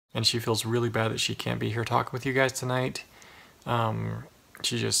and she feels really bad that she can't be here talking with you guys tonight.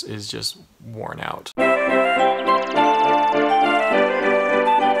 She just is worn out.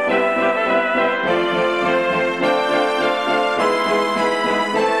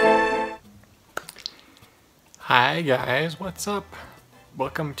 Hi guys, what's up?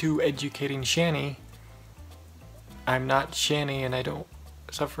 Welcome to Educating Shanny. I'm not Shanny and I don't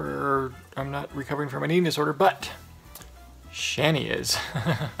suffer, I'm not recovering from an eating disorder, but Shanny is.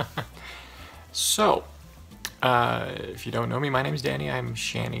 So, if you don't know me, my name is Danny. I'm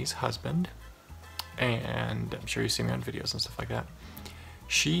Shanny's husband, and I'm sure you've seen me on videos and stuff like that.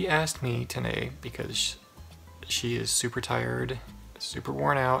 She asked me today because she is super tired, super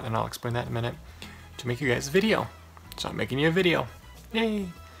worn out, and I'll explain that in a minute, to make you guys a video. So I'm making you a video. Yay!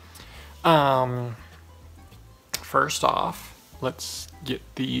 First off, let's get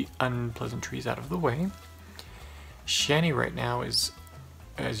the unpleasantries out of the way. Shanny right now is,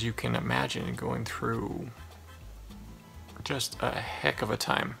 as you can imagine, going through just a heck of a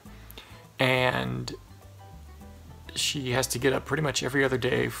time. And she has to get up pretty much every other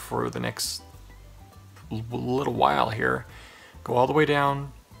day for the next little while here. Go all the way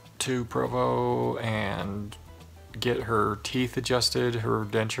down to Provo and get her teeth adjusted, her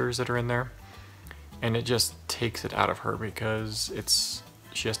dentures that are in there. And it just takes it out of her because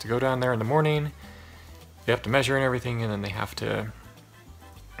she has to go down there in the morning. They have to measure and everything, and then they have to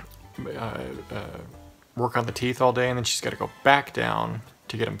work on the teeth all day, and then she's got to go back down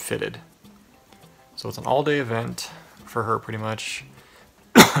to get them fitted. So it's an all-day event for her pretty much.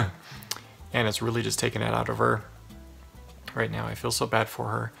 And it's really just taking it out of her right now. I feel so bad for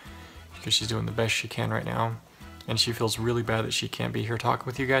her because she's doing the best she can right now, and she feels really bad that she can't be here talking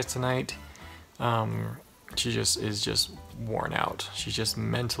with you guys tonight. She just is worn out. She's just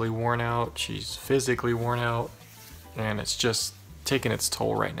mentally worn out. She's physically worn out, and it's just taking its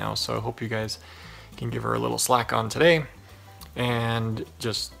toll right now. So I hope you guys can give her a little slack on today and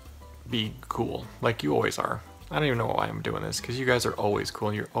just be cool like you always are. I don't even know why I'm doing this, because you guys are always cool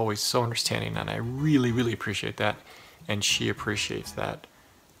and you're always so understanding, and I really appreciate that, and she appreciates that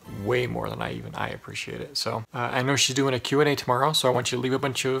way more than I appreciate it. So I know she's doing a Q&A tomorrow, so I want you to leave a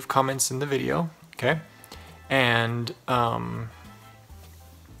bunch of comments in the video, okay? And or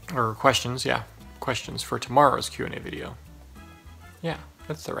questions, yeah, questions for tomorrow's Q&A video. Yeah,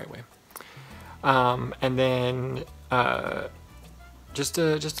 that's the right way. And then just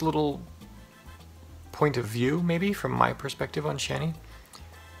a little point of view, maybe from my perspective on Shanny.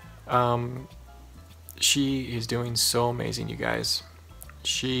 She is doing so amazing, you guys.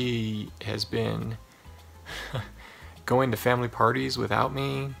 She has been going to family parties without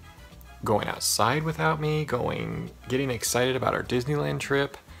me, going outside without me, getting excited about our Disneyland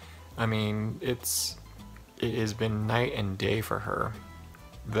trip. I mean, it has been night and day for her.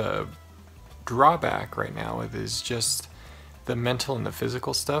 The drawback right now is just the mental and the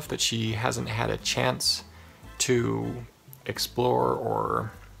physical stuff that she hasn't had a chance to explore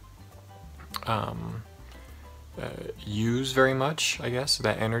or use very much, I guess.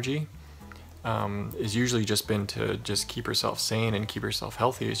 That energy is usually just been to just keep herself sane and keep herself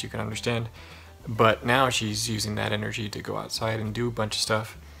healthy, as you can understand. But now she's using that energy to go outside and do a bunch of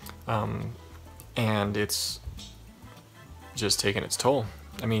stuff, and it's just taking its toll.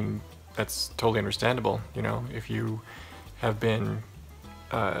 I mean, that's totally understandable, you know, if you have been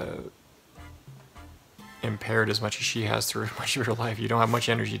impaired as much as she has through much of her life. You don't have much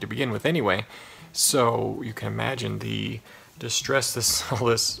energy to begin with anyway, so you can imagine the distress all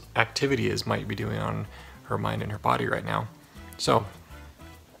this activity might be doing on her mind and her body right now. So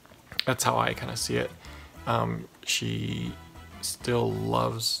that's how I kind of see it. She still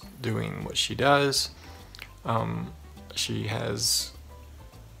loves doing what she does. She has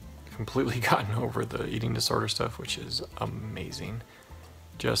completely gotten over the eating disorder stuff, which is amazing.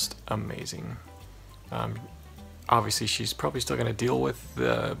 Just amazing. Obviously she's probably still going to deal with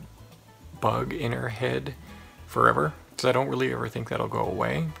the bug in her head forever, because I don't really ever think that'll go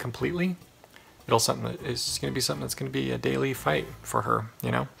away completely. It's going to be something that's going to be a daily fight for her, you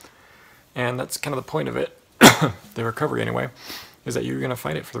know? And that's kind of the point of it, the recovery anyway, is that you're going to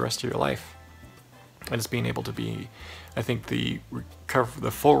fight it for the rest of your life. And it's being able to be, I think the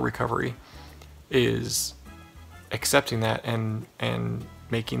full recovery is accepting that and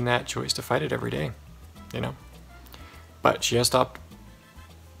making that choice to fight it every day, you know? But she has stopped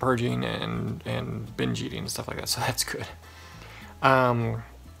purging and binge eating and stuff like that, so that's good. On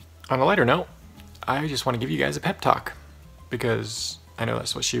a lighter note, I just want to give you guys a pep talk, because I know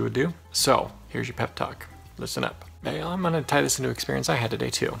that's what she would do. So here's your pep talk. Listen up. Now, I'm going to tie this into experience I had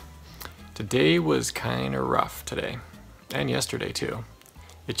today too. Today was kind of rough today, and yesterday too.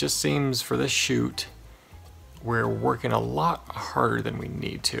 it just seems for this shoot, we're working a lot harder than we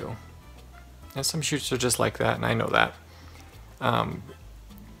need to. And some shoots are just like that, and I know that.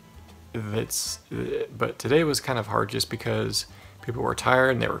 But today was kind of hard just because people were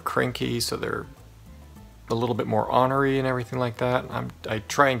tired and they were cranky, so they're a little bit more ornery and everything like that. I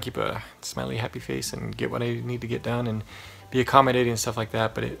try and keep a smiley, happy face and get what I need to get done and be accommodating and stuff like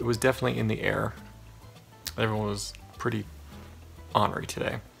that, but it was definitely in the air. Everyone was pretty ornery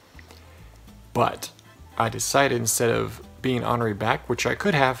today. But I decided, instead of being ornery back, which I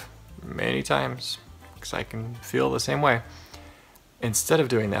could have many times, because I can feel the same way, instead of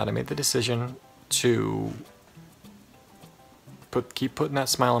doing that, I made the decision to keep putting that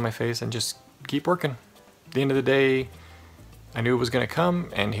smile on my face and just keep working. At the end of the day, I knew it was going to come,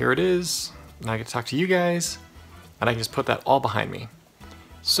 and here it is. And I get to talk to you guys, and I can just put that all behind me.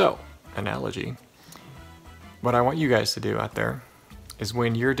 So, analogy. What I want you guys to do out there is,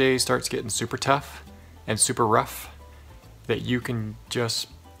 when your day starts getting super tough and super rough, that you can just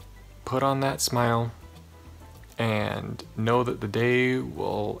put on that smile and know that the day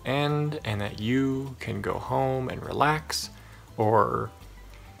will end and that you can go home and relax, or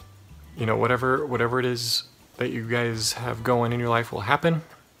you know, whatever it is that you guys have going in your life will happen.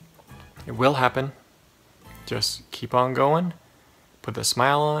 It will happen. Just keep on going, put the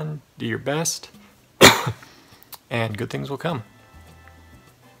smile on, do your best, and good things will come.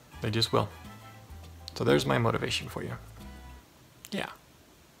 They just will. So there's my motivation for you. Yeah.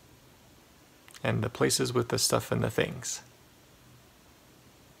 And the places with the stuff and the things.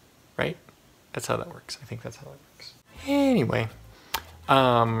 Right? That's how that works. I think that's how that works. Anyway.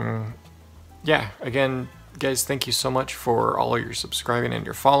 Yeah, again, guys, thank you so much for all of your subscribing and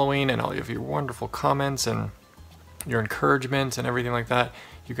your following and all of your wonderful comments and your encouragement and everything like that.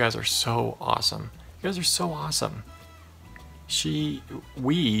 You guys are so awesome. You guys are so awesome.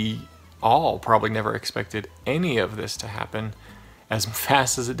 We all probably never expected any of this to happen as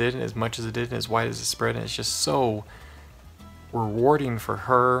fast as it did, and as much as it did, and as wide as it spread, and it's just so rewarding for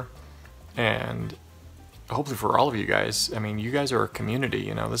her, and hopefully for all of you guys. I mean, you guys are a community,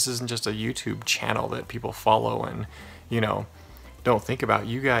 you know. This isn't just a YouTube channel that people follow and, you know, don't think about.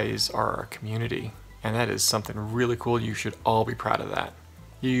 You guys are a community, and that is something really cool. You should all be proud of that.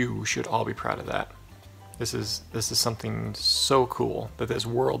 You should all be proud of that. This is something so cool that this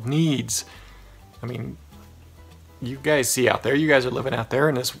world needs. I mean, you guys see out there, you guys are living out there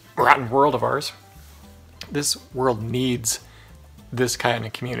in this rotten world of ours. This world needs this kind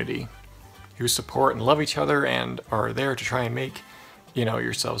of community who support and love each other and are there to try and make, you know,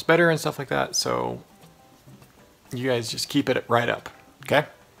 yourselves better and stuff like that. So you guys just keep it right up, okay?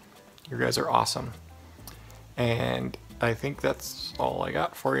 You guys are awesome. And I think that's all I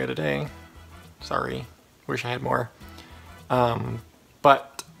got for you today. Sorry, wish I had more.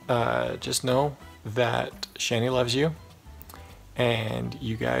 But just know that Shanny loves you, and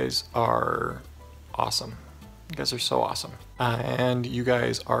you guys are awesome. You guys are so awesome. And you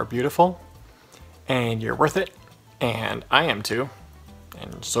guys are beautiful, and you're worth it, and I am too,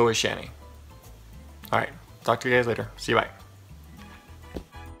 and so is Shanny. Alright, talk to you guys later. See you, bye.